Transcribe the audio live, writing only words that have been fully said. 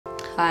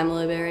Hi, I'm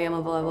Libero. I'm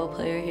a volleyball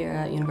player here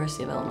at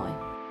University of Illinois.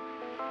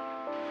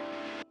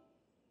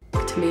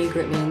 To me,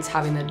 grit means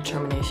having the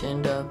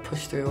determination to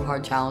push through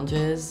hard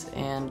challenges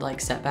and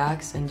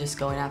setbacks and just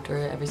going after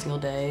it every single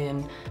day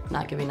and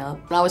not giving up.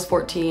 When I was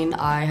 14,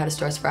 I had a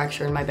stress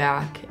fracture in my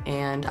back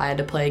and I had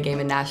to play a game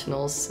in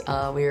nationals.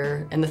 We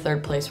were in the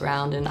 3rd place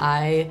round and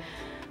I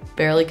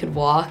barely could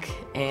walk,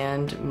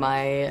 and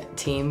my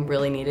team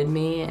really needed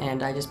me,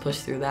 and I just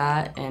pushed through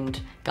that and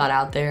got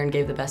out there and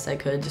gave the best I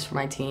could just for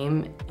my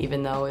team.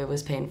 Even though it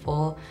was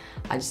painful,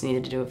 I just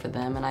needed to do it for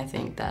them, and I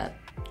think that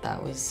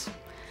was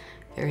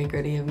very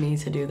gritty of me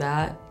to do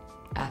that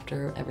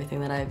after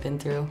everything that I've been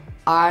through.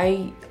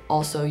 I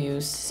also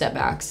use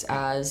setbacks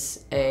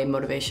as a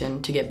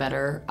motivation to get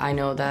better. I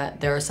know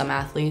that there are some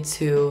athletes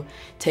who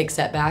take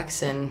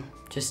setbacks and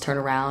just turn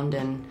around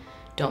and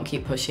don't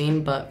keep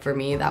pushing, but for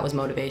me that was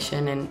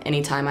motivation, and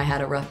anytime I had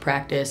a rough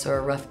practice or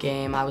a rough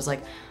game, I was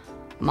like,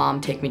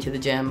 Mom, take me to the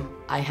gym.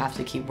 I have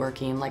to keep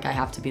working, I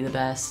have to be the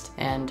best.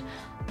 And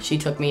she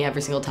took me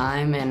every single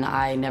time and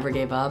I never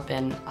gave up,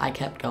 and I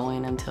kept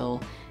going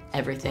until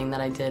everything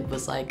that I did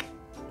was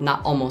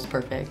not almost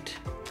perfect.